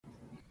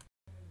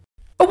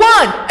A 1,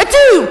 a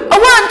 2, a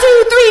 1,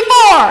 2, 3,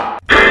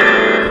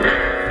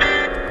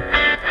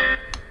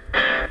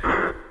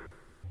 4.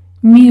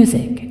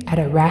 Music at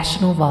a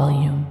rational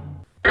volume.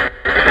 Hey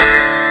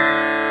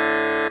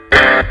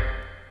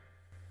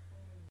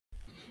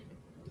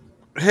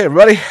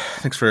everybody,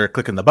 thanks for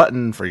clicking the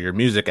button for your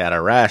Music at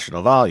a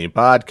Rational Volume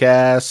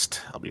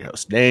podcast. I'll be your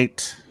host,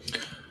 Nate.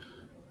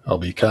 I'll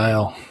be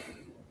Kyle.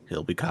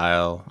 He'll be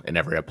Kyle in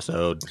every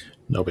episode.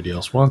 Nobody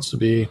else wants to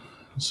be,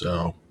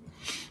 so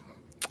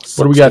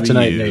what do we got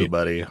tonight, Nate?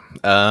 Buddy?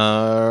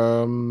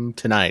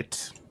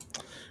 Tonight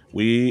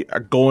we are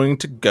going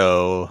to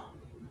go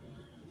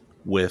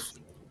with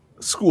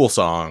school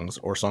songs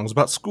or songs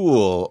about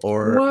school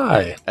or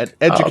why an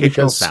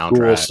educational soundtrack.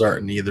 School's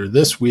starting either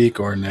this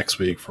week or next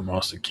week for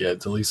most of the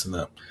kids, at least in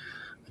the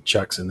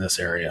Chucks in this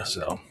area.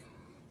 So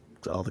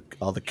all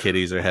the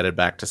kiddies are headed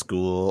back to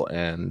school,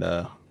 and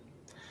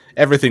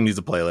everything needs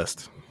a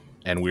playlist.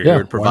 And we're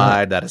here to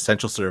provide that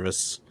essential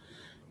service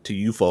to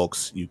you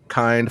folks, you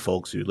kind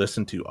folks who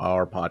listen to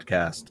our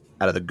podcast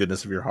out of the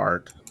goodness of your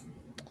heart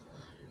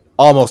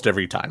almost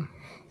every time.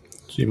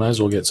 So you might as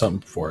well get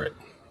something for it.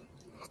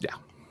 Yeah,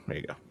 there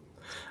you go.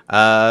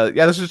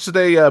 This is just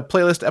a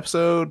playlist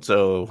episode,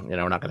 so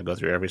we're not going to go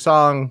through every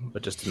song,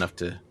 but just enough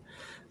to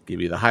give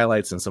you the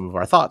highlights and some of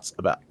our thoughts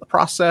about the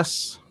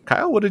process.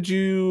 Kyle, what did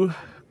you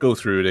go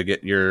through to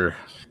get your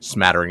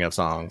smattering of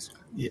songs?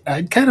 Yeah,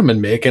 I'd kind of been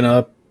making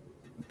a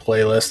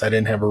playlist. I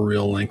didn't have a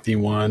real lengthy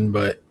one,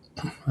 but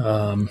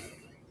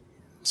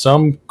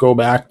some go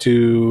back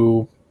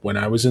to when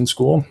I was in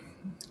school,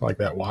 like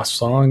that Wasp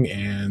song,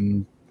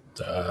 and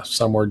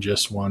some were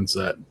just ones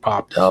that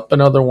popped up,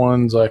 and other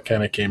ones I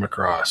kind of came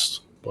across.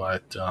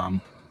 But I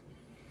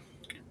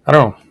don't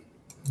know.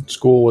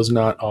 School was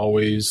not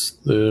always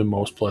the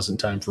most pleasant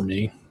time for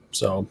me,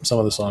 so some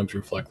of the songs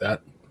reflect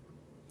that.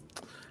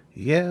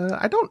 Yeah,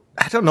 I don't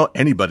know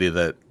anybody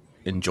that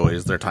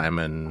enjoys their time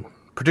in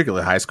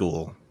particularly high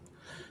school.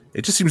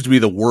 It just seems to be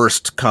the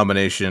worst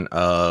combination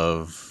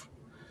of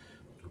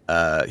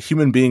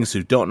human beings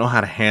who don't know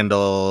how to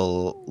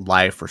handle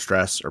life or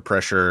stress or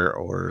pressure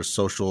or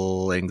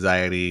social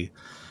anxiety,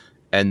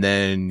 and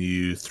then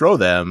you throw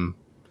them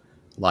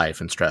life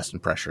and stress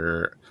and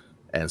pressure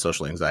and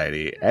social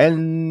anxiety,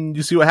 and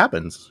you see what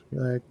happens.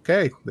 You're like,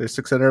 okay, there's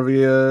 600 of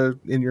you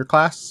in your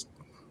class.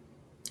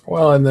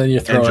 Well, and then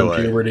you throw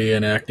in puberty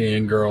and acne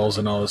and girls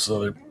and all this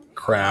other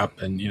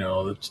crap, and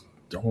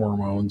the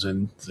hormones,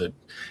 and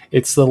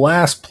it's the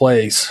last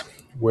place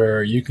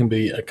where you can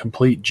be a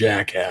complete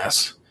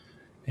jackass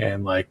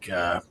and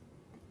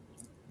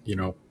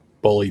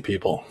bully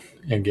people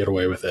and get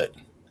away with it.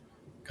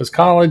 Because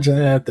college,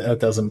 that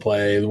doesn't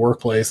play. The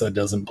workplace, that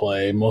doesn't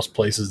play. Most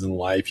places in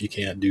life, you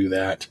can't do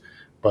that.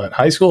 But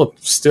high school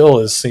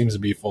still seems to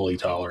be fully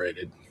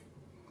tolerated.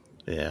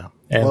 Yeah.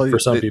 And for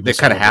some people, they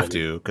kind of have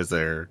to, because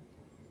they're,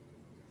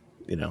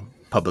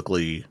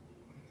 publicly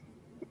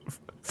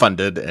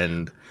funded,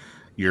 and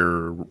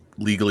you're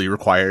legally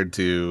required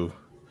to,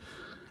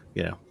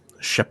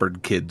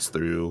 shepherd kids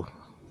through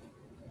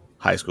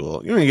high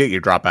school. You get your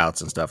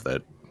dropouts and stuff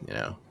that,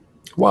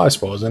 Well, I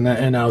suppose, and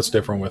now it's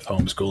different with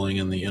homeschooling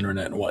and the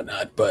internet and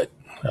whatnot. But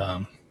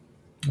for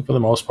the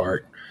most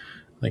part,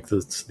 I think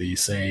that's the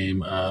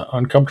same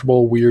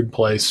uncomfortable, weird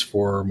place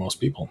for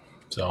most people.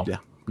 So yeah,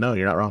 no,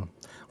 you're not wrong.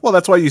 Well,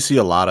 that's why you see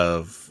a lot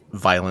of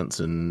violence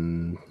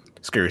and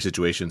scary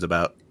situations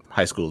about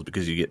high schools,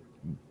 because you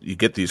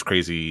get these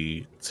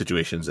crazy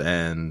situations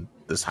and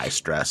this high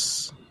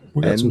stress.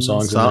 We got some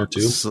songs in there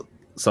too.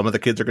 Some of the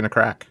kids are going to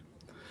crack.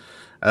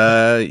 You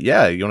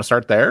want to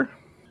start there?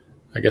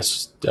 I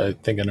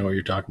think I know what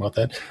you're talking about.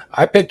 That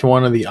I picked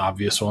one of the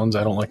obvious ones.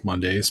 I don't like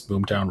Mondays.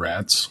 Boomtown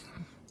Rats.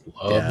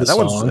 Love the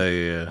song.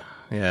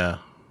 Yeah.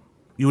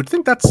 You would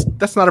think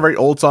that's not a very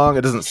old song.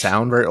 It doesn't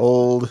sound very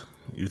old.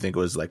 You think it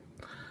was like,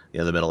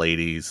 the middle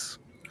 80s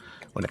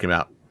when it came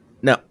out.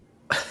 No,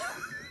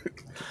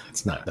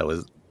 it's not.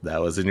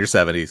 That was in your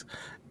 70s.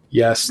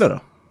 Yes.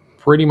 No.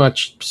 Pretty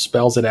much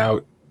spells it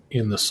out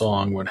in the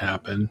song what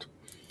happened.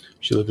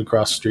 She lived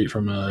across the street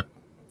from a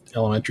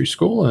elementary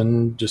school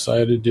and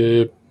decided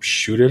to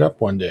shoot it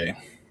up one day.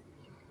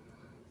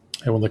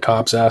 And when the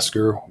cops asked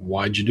her,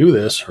 "Why'd you do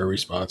this?" her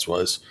response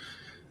was,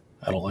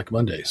 "I don't like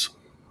Mondays."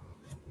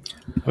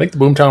 I think the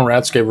Boomtown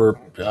Rats gave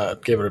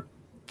it a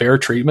fair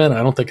treatment.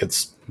 I don't think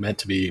it's meant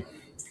to be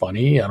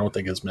funny. I don't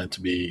think it's meant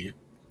to be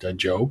a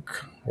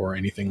joke or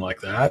anything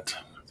like that.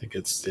 I think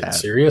it's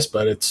serious,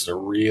 but it's a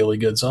really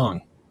good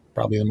song.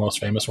 Probably the most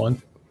famous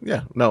one.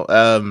 Yeah. No,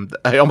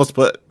 I almost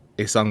put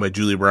a song by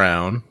Julie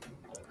Brown,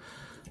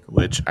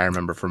 which I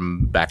remember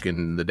from back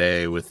in the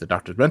day with the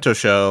Dr. Demento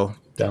show.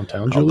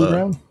 Downtown Julie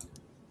Brown?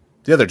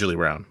 The other Julie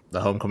Brown.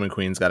 The Homecoming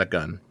Queen's Got a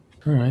Gun.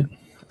 All right.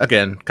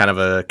 Again, kind of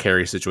a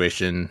Carrie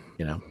situation.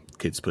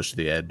 Kids pushed to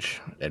the edge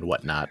and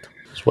whatnot.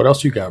 So what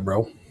else you got,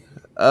 bro?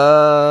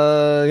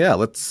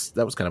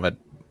 That was kind of a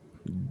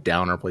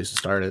downer place to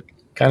start it.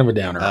 Kind of a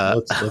downer.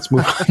 Let's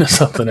move on to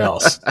something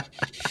else.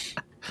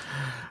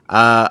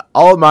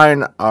 All of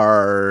mine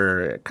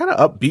are kind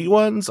of upbeat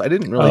ones. I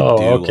didn't really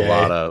do a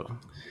lot of.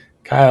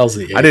 Kyle's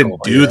the I didn't a-hole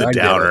do here. the I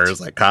get downers it.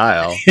 like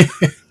Kyle.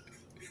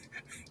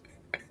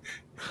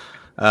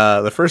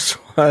 The first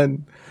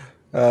one,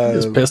 I'm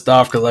just pissed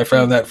off because I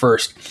found that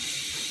first.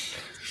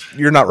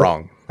 you're not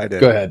wrong. I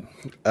did. Go ahead.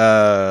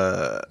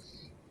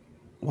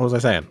 What was I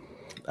saying?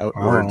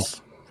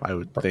 Words.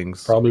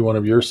 Things. Probably one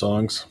of your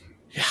songs.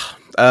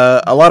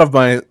 A lot of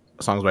my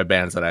songs by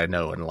bands that I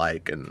know and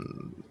like,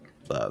 and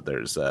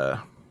there's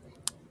a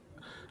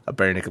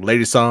Bare Naked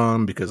Lady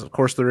song, because of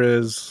course there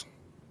is.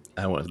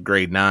 I went with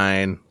Grade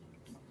 9.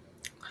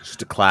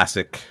 Just a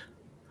classic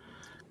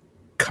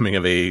coming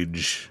of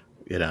age,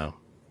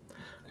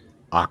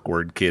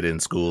 awkward kid in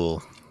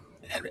school.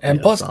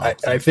 And plus,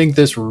 I think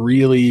this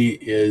really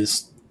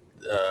is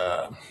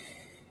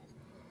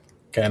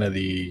kind of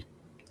the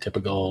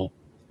typical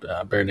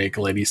Bare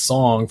Naked Lady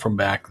song from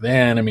back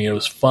then. I mean, it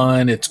was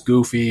fun. It's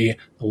goofy.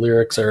 The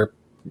lyrics are,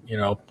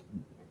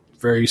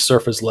 very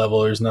surface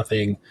level. There's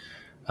nothing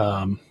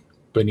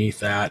beneath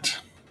that.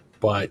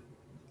 But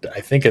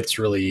I think it's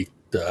really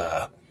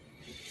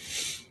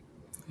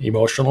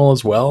emotional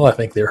as well. I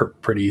think they're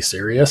pretty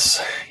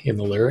serious in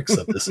the lyrics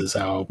that this is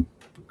how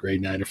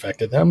Grade 9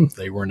 affected them.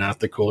 They were not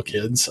the cool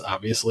kids,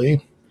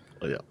 obviously.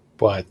 Oh, yeah.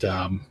 But it's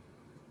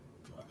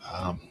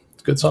a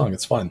good song.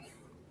 It's fun.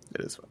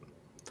 It is fun.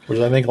 Which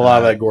I think a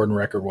lot of that Gordon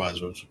record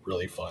was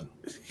really fun.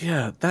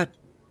 Yeah, that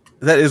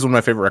is one of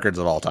my favorite records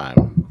of all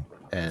time.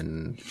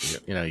 And,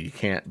 you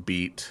can't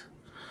beat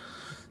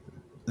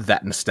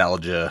that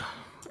nostalgia.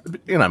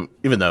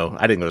 Even though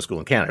I didn't go to school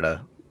in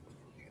Canada,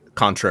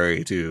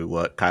 contrary to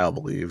what Kyle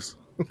believes.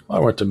 I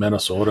went to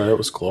Minnesota. It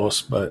was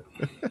close, but...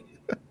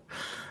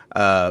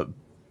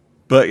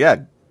 But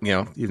yeah,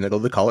 even though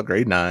they call it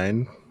Grade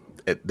 9,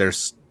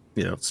 there's,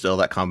 still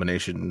that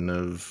combination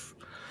of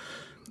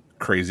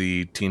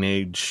crazy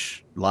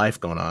teenage life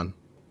going on.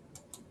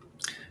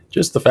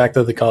 Just the fact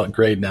that they call it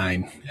Grade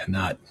 9 and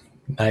not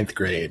 9th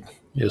grade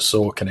is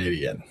so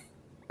Canadian.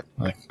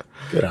 Like,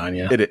 good on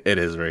you. It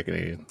is very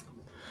Canadian.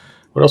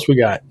 What else we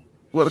got?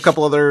 What, a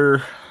couple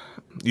other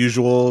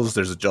usuals.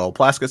 There's a Joel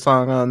Plaskett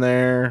song on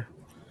there.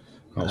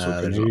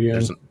 Also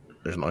Canadian.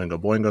 There's an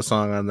Oingo Boingo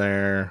song on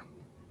there.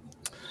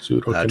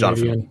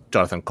 Pseudo-Canadian.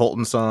 Jonathan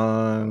Colton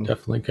song.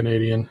 Definitely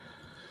Canadian.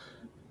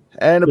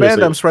 And a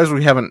band I'm surprised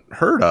we haven't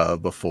heard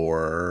of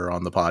before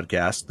on the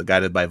podcast, The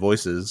Guided by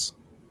Voices.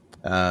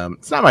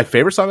 It's not my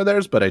favorite song of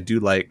theirs, but I do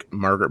like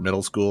Margaret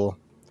Middle School.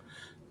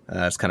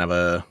 It's kind of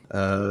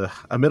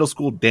a middle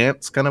school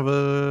dance kind of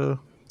a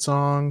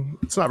song.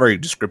 It's not very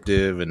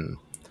descriptive, and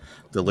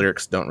the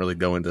lyrics don't really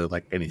go into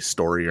like any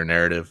story or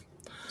narrative.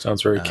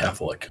 Sounds very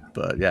Catholic.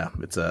 But yeah,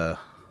 it's a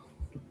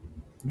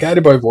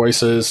Guided by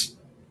Voices.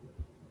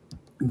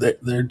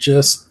 They're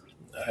just,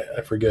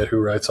 I forget who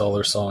writes all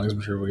their songs.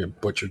 I'm sure we'll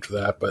get butchered for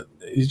that, but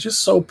he's just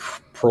so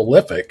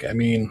prolific. I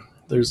mean,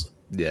 there's,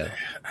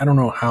 I don't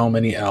know how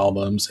many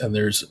albums, and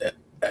there's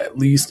at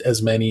least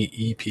as many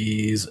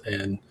EPs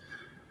and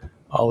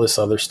all this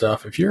other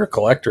stuff. If you're a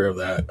collector of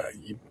that,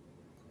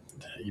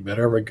 you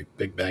better have a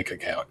big bank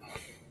account.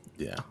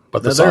 Yeah.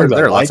 But the there songs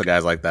are lots of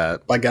guys like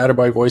that. Like Guided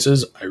by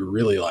Voices, I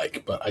really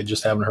like, but I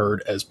just haven't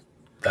heard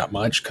that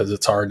much because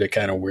it's hard to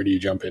kind of, where do you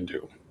jump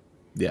into?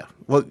 Yeah.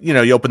 Well,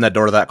 you open that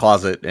door to that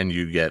closet and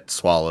you get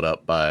swallowed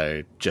up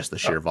by just the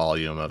sheer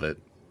volume of it.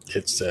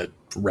 It's that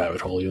rabbit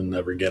hole you'll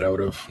never get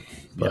out of,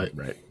 but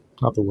right.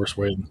 Not the worst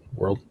way in the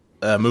world.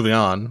 Moving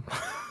on.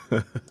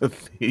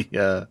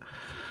 The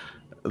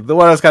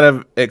one I was kind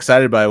of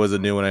excited by was a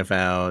new one I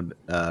found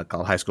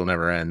called High School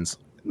Never Ends.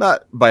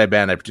 Not by a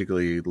band I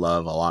particularly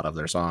love a lot of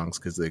their songs,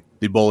 because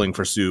the Bowling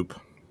for Soup.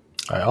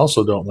 I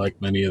also don't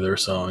like many of their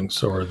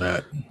songs or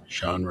that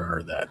genre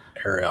or that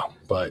era,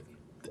 but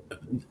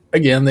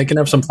again, they can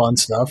have some fun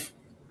stuff.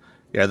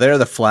 Yeah, they're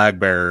the flag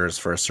bearers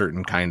for a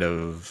certain kind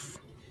of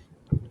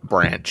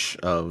branch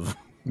of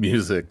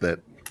music that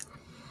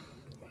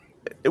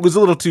it was a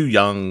little too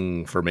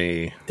young for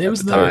me. It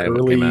was the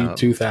early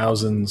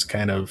 2000s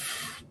kind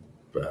of,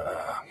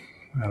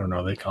 I don't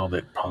know, they called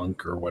it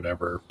punk or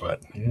whatever,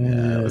 but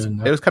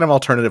it was kind of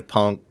alternative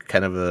punk,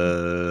 kind of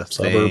a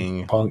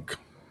thing. Punk.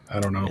 I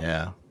don't know.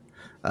 Yeah.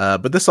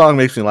 But this song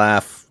makes me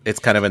laugh. It's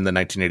kind of in the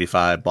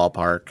 1985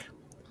 ballpark.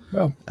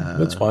 Well,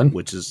 that's fun.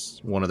 Which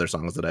is one of their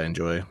songs that I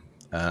enjoy.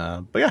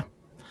 But yeah,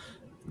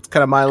 it's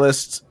kind of my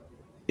list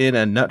in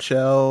a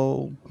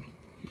nutshell.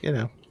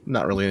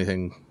 Not really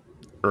anything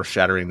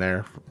earth-shattering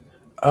there.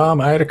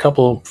 I had a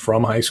couple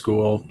from high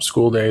school.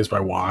 School Days by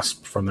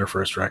Wasp from their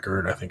first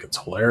record. I think it's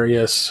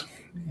hilarious,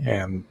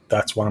 and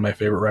that's one of my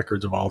favorite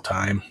records of all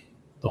time.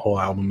 The whole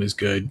album is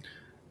good.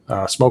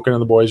 Smoking in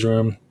the Boys'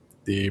 Room,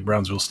 the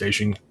Brownsville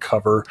Station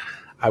cover.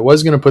 I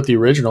was going to put the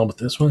original, but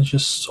this one's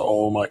just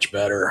so much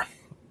better.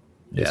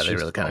 Yeah, they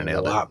really kind of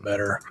nailed it. A lot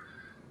better.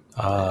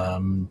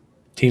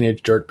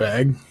 Teenage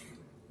Dirtbag,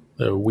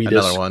 the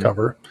Wheatus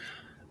cover.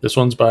 This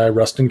one's by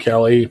Rustin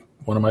Kelly,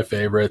 one of my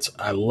favorites.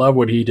 I love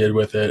what he did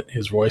with it.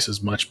 His voice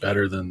is much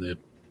better than the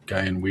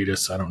guy in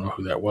Wheatus. I don't know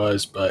who that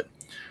was, but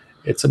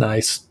it's a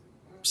nice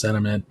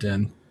sentiment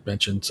and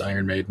mentions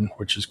Iron Maiden,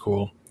 which is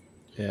cool.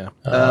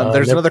 Yeah.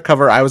 There's another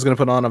cover I was going to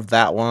put on of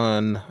that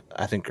one.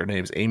 I think her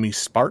name's Amy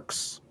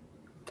Sparks.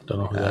 Don't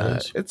know who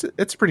that is.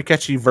 It's a pretty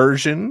catchy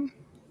version.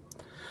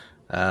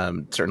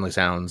 Certainly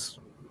sounds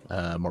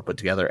more put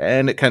together,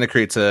 and it kind of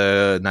creates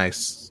a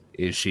nice.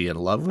 Is she in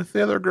love with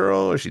the other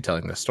girl? Is she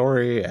telling the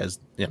story? As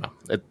you know,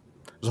 there's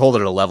a whole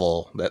other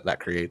level that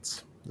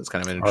creates. That's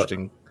kind of an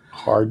interesting.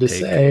 Hard to take.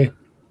 say.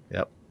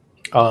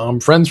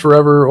 Yep. Friends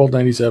Forever, Old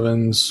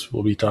 97s.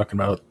 We'll be talking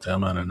about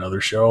them on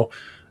another show.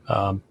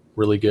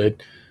 Really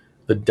good.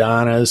 The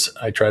Donnas,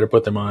 I try to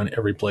put them on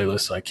every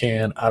playlist I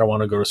can. I Don't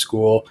Want to Go to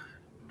School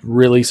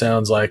really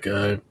sounds like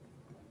a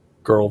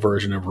girl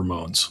version of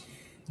Ramones,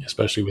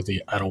 especially with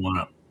the I Don't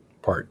Want to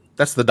part.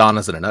 That's the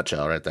Donnas in a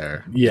nutshell right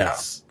there. Yeah.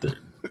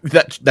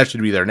 That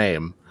should be their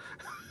name.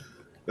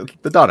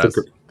 The Donnas.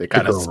 They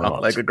kind of girl sound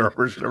Ramones. like a girl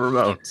version of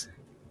Ramones.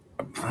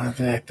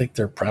 I think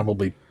they're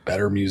probably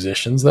better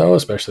musicians, though,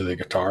 especially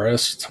the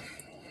guitarist.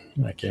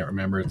 I can't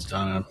remember. It's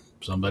Donna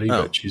somebody,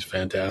 but she's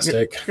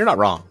fantastic. You're not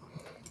wrong.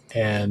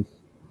 And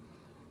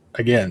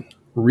again,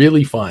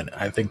 really fun.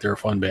 I think they're a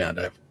fun band.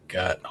 I've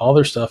got all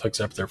their stuff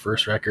except their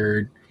first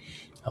record.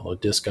 Although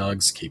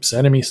Discogs keep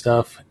sending me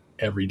stuff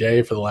every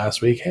day for the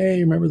last week. Hey,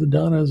 remember the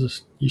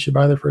Donnas? You should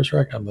buy their first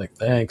record. I'm like,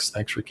 thanks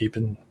for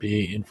keeping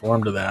me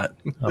informed of that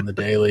on the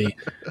daily.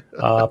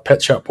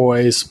 Pet Shop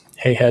Boys,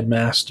 Hey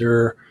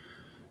Headmaster.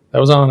 That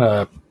was on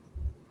a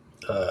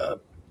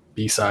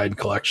B-side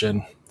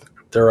collection.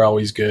 They're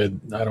always good.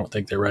 I don't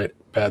think they write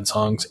bad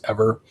songs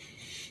ever.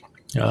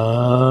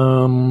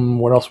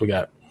 What else we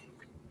got?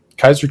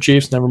 Kaiser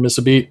Chiefs, Never Miss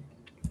a Beat.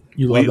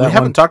 You love that we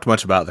haven't one? talked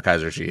much about the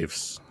Kaiser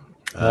Chiefs.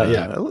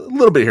 Yeah. A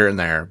little bit here and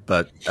there,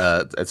 but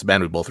it's a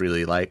band we both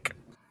really like.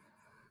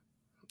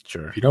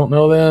 Sure. If you don't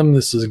know them,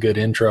 this is a good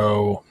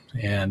intro.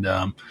 And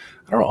I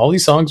don't know, all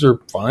these songs are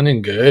fun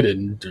and good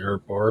and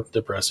or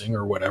depressing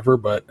or whatever,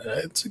 but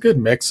it's a good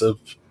mix of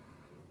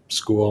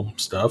school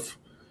stuff.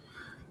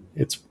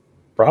 It's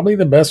probably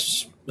the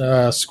best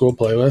school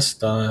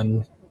playlist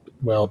on,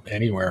 well,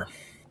 anywhere.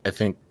 I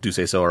think Do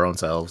Say So Our Own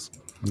Selves.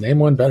 Name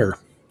one better.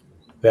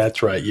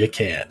 That's right, you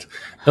can't.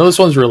 No, this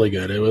one's really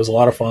good. It was a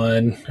lot of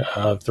fun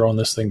throwing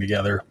this thing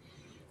together.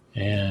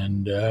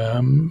 And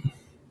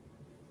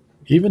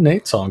even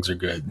Nate's songs are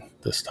good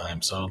this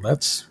time, so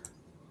that's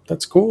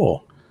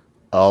cool.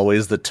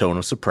 Always the tone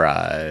of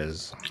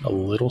surprise. A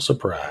little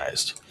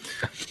surprised.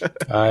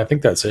 I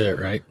think that's it,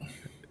 right?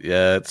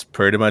 Yeah, it's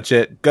pretty much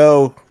it.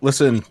 Go,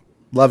 listen,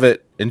 love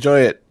it,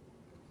 enjoy it.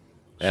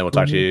 And we'll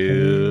talk to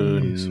you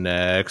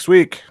next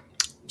week.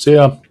 See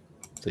ya.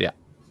 So, yeah.